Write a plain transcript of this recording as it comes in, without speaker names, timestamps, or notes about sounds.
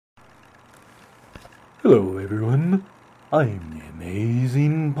Hello everyone, I'm the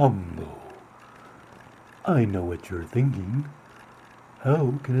amazing Pongo. I know what you're thinking.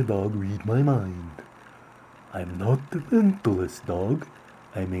 How can a dog read my mind? I'm not the mentalist dog,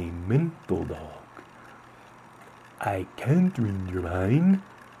 I'm a mental dog. I can't read your mind.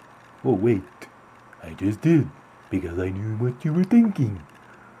 Oh wait, I just did, because I knew what you were thinking.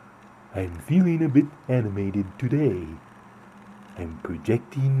 I'm feeling a bit animated today. I'm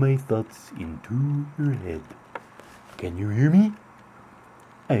projecting my thoughts into your head. Can you hear me?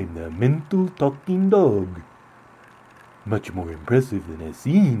 I'm the mental talking dog. Much more impressive than a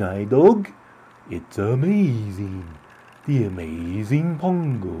seeing eye dog. It's amazing. The amazing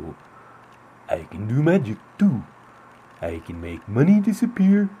Pongo. I can do magic too. I can make money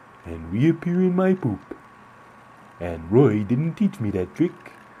disappear and reappear in my poop. And Roy didn't teach me that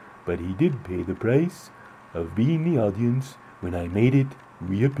trick, but he did pay the price of being the audience when I made it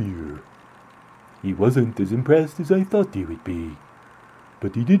reappear. He wasn't as impressed as I thought he would be,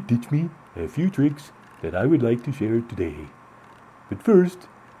 but he did teach me a few tricks that I would like to share today. But first,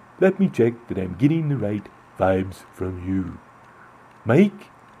 let me check that I'm getting the right vibes from you. Mike,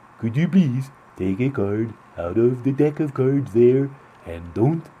 could you please take a card out of the deck of cards there and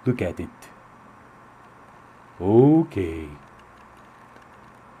don't look at it? Okay.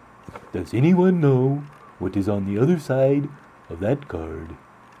 Does anyone know what is on the other side of that card?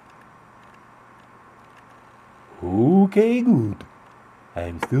 Okay, good.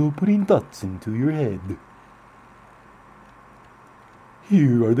 I'm still putting thoughts into your head.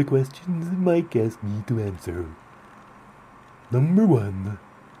 Here are the questions that Mike asked me to answer. Number 1.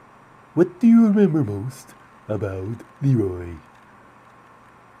 What do you remember most about Leroy?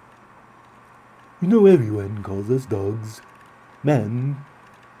 You know everyone calls us dogs man's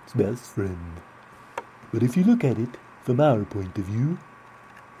best friend. But if you look at it from our point of view,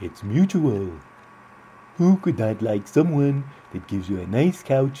 it's mutual. Who could not like someone that gives you a nice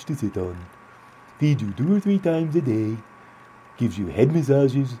couch to sit on, feeds you 2 or 3 times a day, gives you head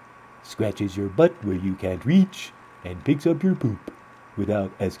massages, scratches your butt where you can't reach, and picks up your poop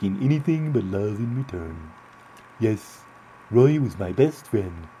without asking anything but love in return? Yes, Roy was my best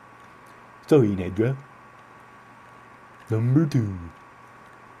friend. Sorry, Nedra. Number 2.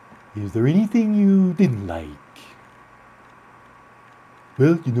 Is there anything you didn't like?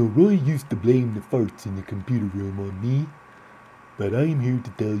 Well, you know, Roy used to blame the farts in the computer room on me, but I'm here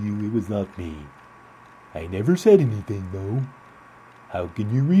to tell you it was not me. I never said anything, though. How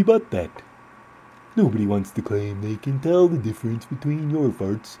can you rebut that? Nobody wants to claim they can tell the difference between your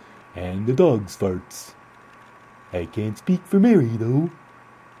farts and the dog's farts. I can't speak for Mary, though.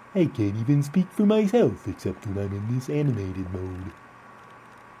 I can't even speak for myself except when I'm in this animated mode.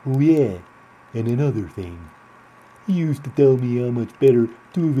 Oh yeah, and another thing. He used to tell me how much better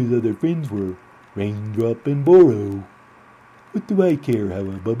 2 of his other friends were, Raindrop and Borrow. What do I care how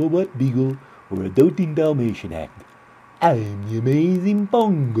a Bubba Butt Beagle or a doting Dalmatian act? I'm the amazing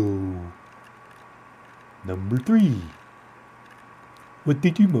Pongo. Number 3. What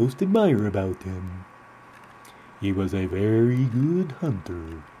did you most admire about him? He was a very good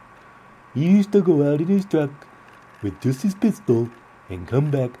hunter. He used to go out in his truck with just his pistol and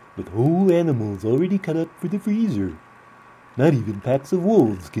come back with whole animals already cut up for the freezer. Not even packs of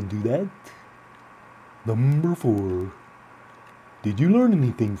wolves can do that. Number 4. Did you learn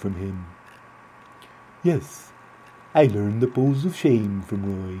anything from him? Yes, I learned the pose of shame from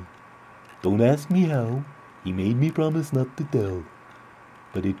Roy. Don't ask me how. He made me promise not to tell.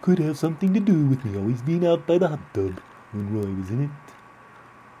 But it could have something to do with me always being out by the hot tub when Roy was in it.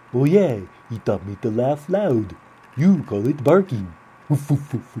 Oh yeah, he taught me to laugh loud. You call it barking. Woof,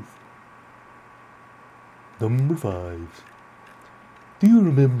 woof, woof, woof. Number 5. Do you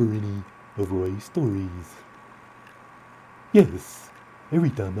remember any of Roy's stories? Yes. Every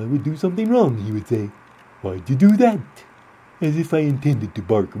time I would do something wrong, he would say, "Why'd you do that?" As if I intended to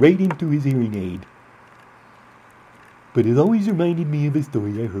bark right into his hearing aid. But it always reminded me of a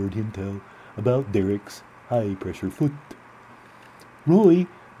story I heard him tell about Derek's high-pressure foot. Roy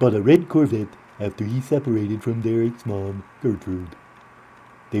bought a red Corvette after he separated from Derek's mom, Gertrude.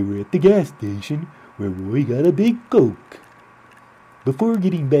 They were at the gas station where Roy got a big Coke. Before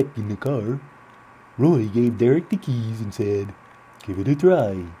getting back in the car, Roy gave Derek the keys and said, "Give it a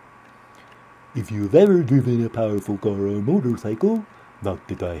try." If you've ever driven a powerful car or motorcycle, not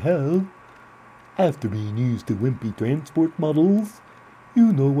that I have, after being used to wimpy transport models,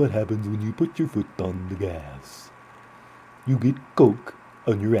 you know what happens when you put your foot on the gas. You get Coke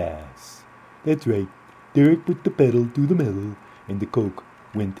on your ass. That's right, Derek put the pedal to the metal and the Coke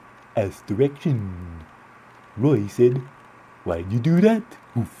went as direction. Roy said, "Why'd you do that?"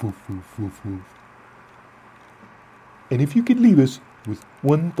 Woof, woof, woof, woof, woof. And if you could leave us with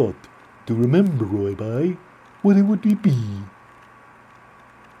one thought to remember Roy by, what it would it be?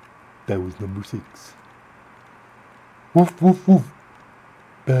 That was number 6. Woof, woof, woof.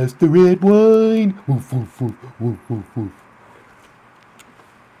 Pass the red wine. Woof, woof, woof, woof, woof, woof.